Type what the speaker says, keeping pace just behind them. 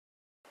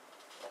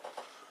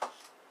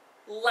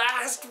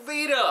last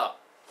VEDA.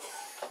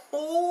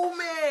 Oh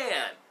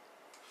man,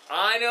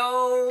 I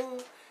know,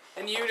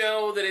 and you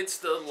know that it's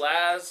the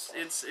last.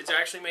 It's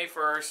actually May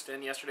 1st,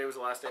 and yesterday was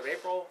the last day of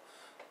April.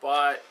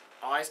 But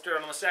I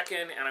started on the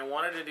 2nd, and I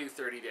wanted to do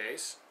 30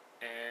 days,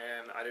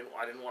 and I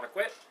didn't want to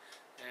quit,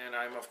 and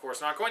I'm of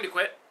course not going to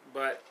quit,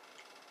 but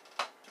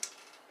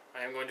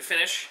I am going to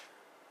finish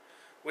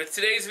with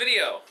today's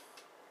video,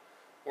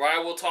 where I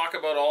will talk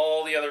about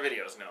all the other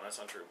videos. No, that's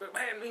not true. But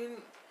man, I mean,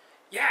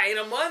 yeah, in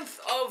a month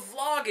of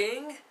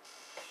vlogging,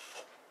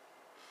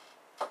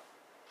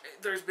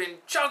 there's been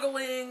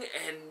juggling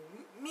and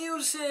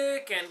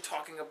music and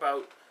talking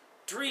about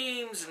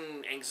dreams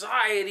and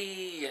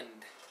anxiety and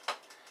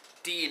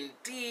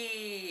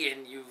D&D,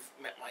 and you've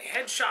met my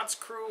Headshots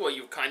crew. Well,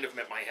 you've kind of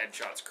met my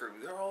Headshots crew.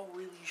 They're all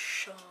really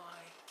shy.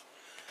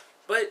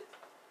 But,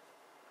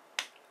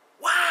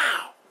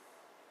 wow!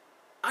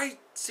 I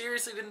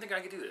seriously didn't think I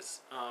could do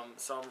this.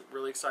 So I'm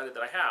really excited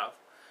that I have.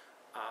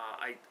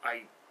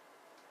 I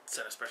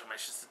sent a special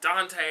message to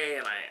Dante,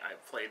 and I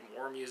played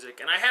more music,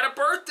 and I had a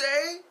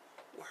birthday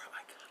where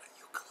I got a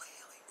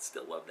ukulele.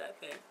 Still love that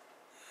thing.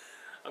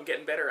 I'm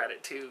getting better at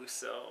it too,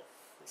 so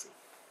we'll see.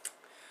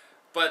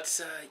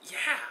 But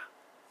yeah,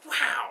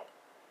 wow.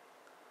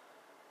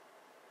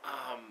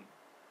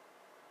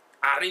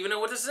 I don't even know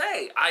what to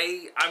say.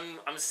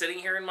 I'm sitting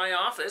here in my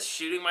office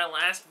shooting my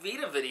last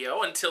VEDA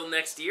video until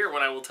next year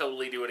when I will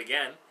totally do it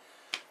again.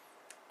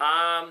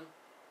 I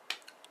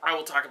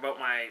will talk about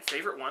my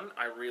favorite one.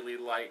 I really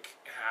like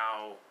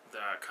how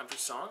the country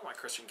song, My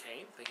Christian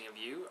Kane, Thinking of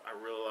You, I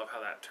really love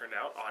how that turned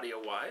out,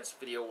 audio-wise.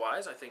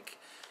 Video-wise, I think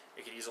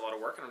it could use a lot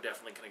of work, and I'm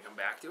definitely going to come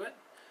back to it.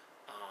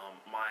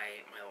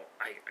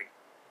 I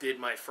did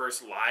my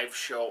first live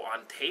show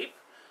on tape,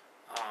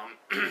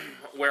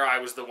 where I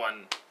was the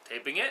one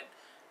taping it,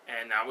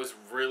 and that was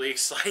really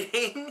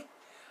exciting.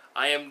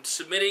 I am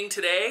submitting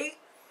today,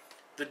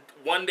 the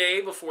one day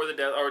before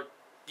the or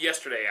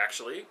yesterday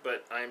actually,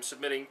 but I am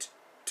submitting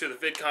to the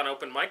VidCon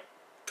open mic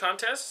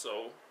contest,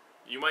 so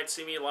you might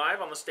see me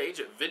live on the stage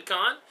at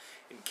VidCon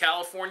in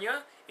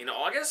California in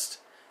August.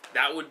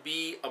 That would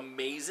be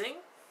amazing.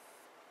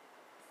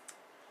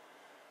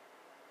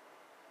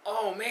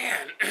 Oh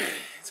man,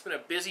 it's been a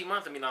busy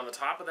month. I mean, on the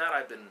top of that,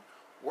 I've been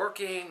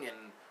working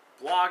and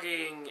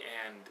blogging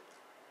and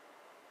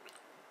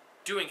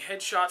doing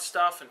headshot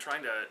stuff and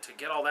trying to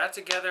get all that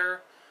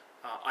together.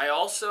 I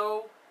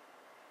also,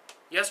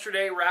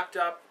 yesterday, wrapped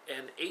up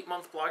an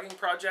 8-month blogging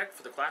project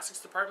for the Classics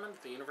Department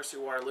at the University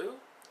of Waterloo.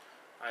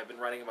 I've been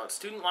writing about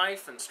student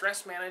life and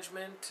stress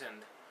management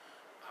and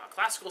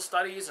classical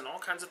studies and all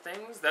kinds of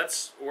things.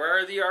 That's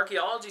where the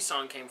archaeology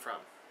song came from.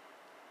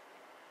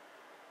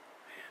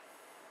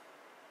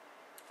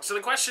 So the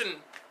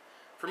question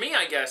for me,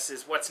 I guess,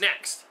 is what's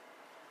next?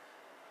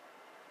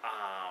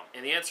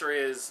 And the answer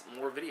is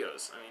more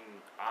videos. I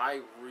mean,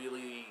 I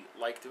really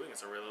like doing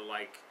this. I really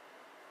like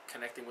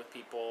connecting with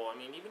people. I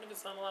mean, even if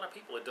it's not a lot of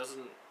people, it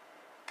doesn't...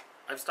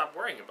 I've stopped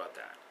worrying about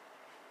that.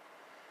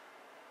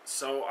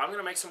 So I'm going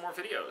to make some more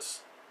videos.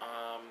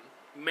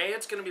 May,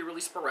 it's going to be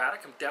really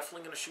sporadic. I'm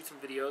definitely going to shoot some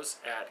videos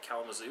at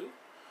Kalamazoo.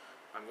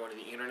 I'm going to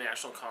the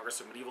International Congress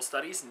of Medieval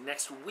Studies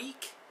next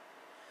week.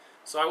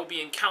 So I will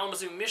be in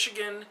Kalamazoo,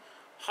 Michigan,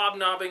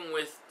 hobnobbing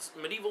with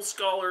medieval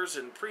scholars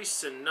and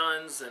priests and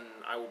nuns, and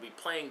I will be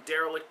playing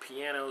derelict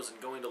pianos and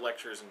going to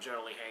lectures and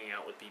generally hanging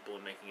out with people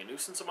and making a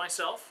nuisance of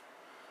myself.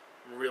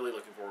 I'm really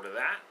looking forward to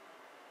that.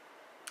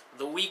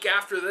 The week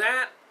after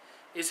that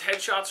is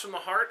Headshots from the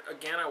Heart.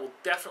 Again, I will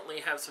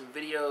definitely have some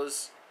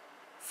videos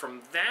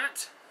from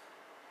that.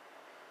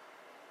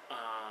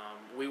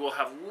 We will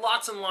have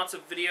lots and lots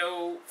of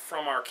video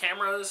from our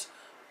cameras,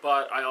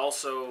 but I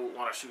also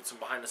want to shoot some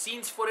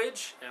behind-the-scenes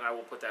footage, and I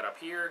will put that up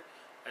here,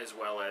 as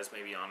well as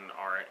maybe on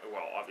our,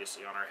 well,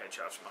 obviously on our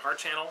Headshots from the Heart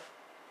channel,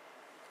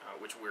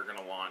 which we're going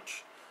to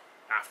launch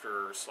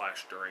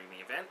after/during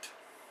the event.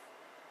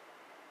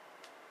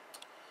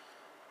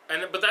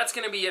 But that's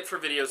going to be it for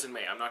videos in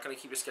May. I'm not going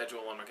to keep a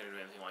schedule. I'm not going to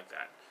do anything like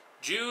that.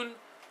 June,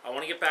 I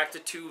want to get back to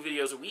 2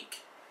 videos a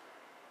week.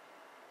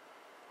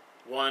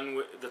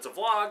 One that's a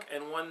vlog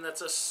and one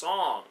that's a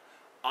song.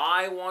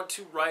 I want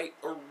to write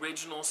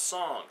original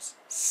songs.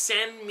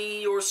 Send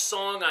me your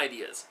song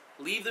ideas.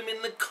 Leave them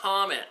in the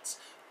comments.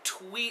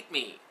 Tweet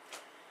me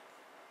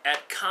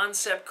at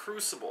Concept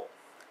Crucible.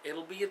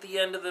 It'll be at the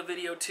end of the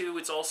video too.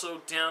 It's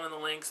also down in the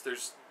links.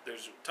 There's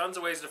tons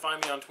of ways to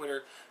find me on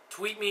Twitter.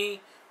 Tweet me.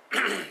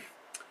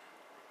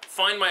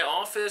 Find my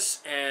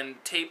office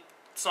and tape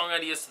song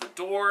ideas to the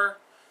door.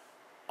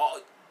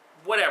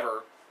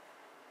 Whatever.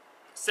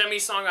 Send me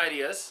song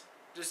ideas.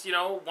 Just, you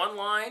know, one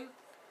line.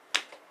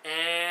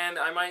 And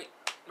I might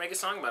make a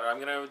song about it. I'm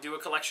going to do a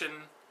collection,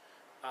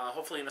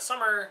 hopefully in the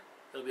summer.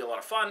 It'll be a lot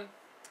of fun.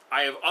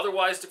 I have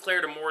otherwise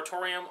declared a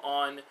moratorium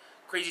on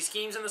crazy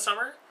schemes in the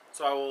summer,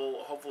 so I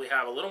will hopefully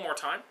have a little more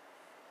time.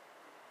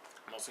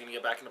 I'm also going to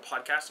get back into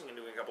podcasting and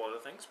doing a couple other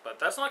things, but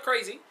that's not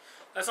crazy.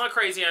 That's not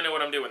crazy. I know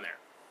what I'm doing there.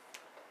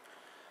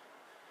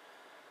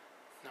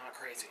 Not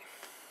crazy.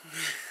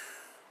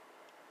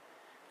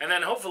 And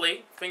then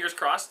hopefully, fingers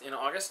crossed, in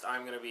August,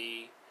 I'm going to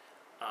be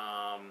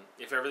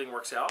If everything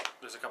works out,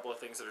 there's a couple of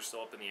things that are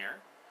still up in the air.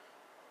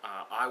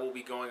 I will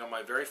be going on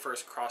my very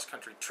first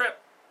cross-country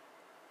trip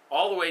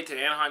all the way to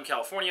Anaheim,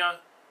 California,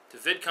 to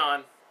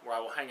VidCon, where I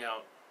will hang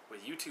out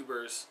with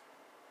YouTubers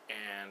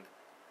and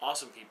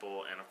awesome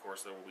people, and of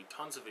course there will be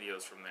tons of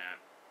videos from that.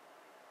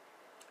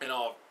 And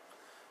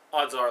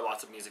odds are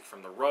lots of music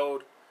from the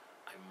road.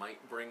 I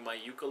might bring my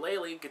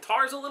ukulele.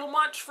 Guitar's a little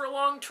much for a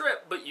long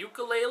trip, but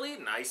ukulele,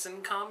 nice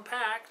and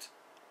compact.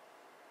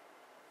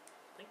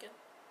 Thinking.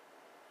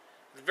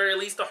 At the very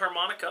least, a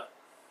harmonica.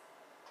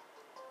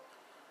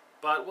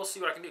 But we'll see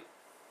what I can do.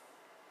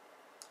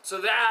 So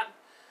that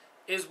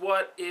is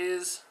what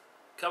is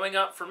coming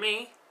up for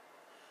me.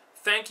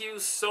 Thank you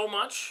so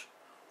much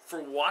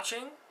for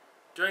watching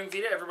during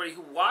VEDA. Everybody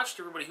who watched,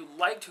 everybody who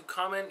liked, who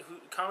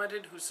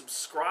commented, who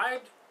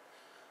subscribed.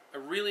 I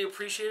really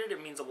appreciate it.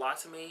 It means a lot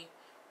to me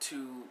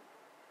to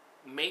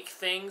make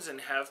things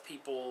and have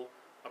people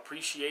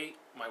appreciate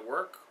my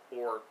work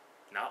or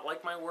not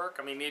like my work.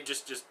 I mean,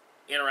 just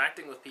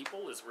interacting with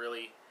people is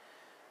really,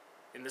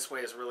 in this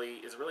way, is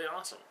really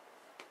awesome.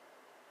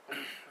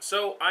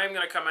 So I'm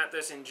going to come at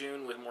this in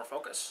June with more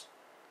focus,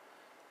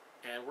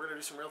 and we're going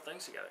to do some real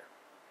things together.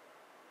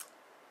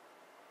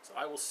 So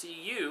I will see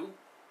you.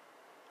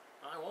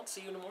 I won't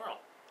see you tomorrow.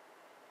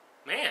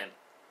 Man,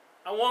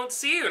 I won't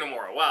see you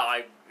tomorrow. Well,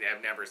 I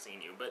have never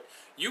seen you, but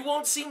you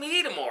won't see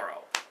me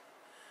tomorrow.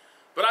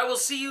 But I will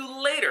see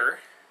you later.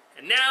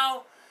 And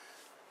now,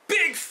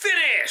 big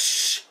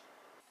finish!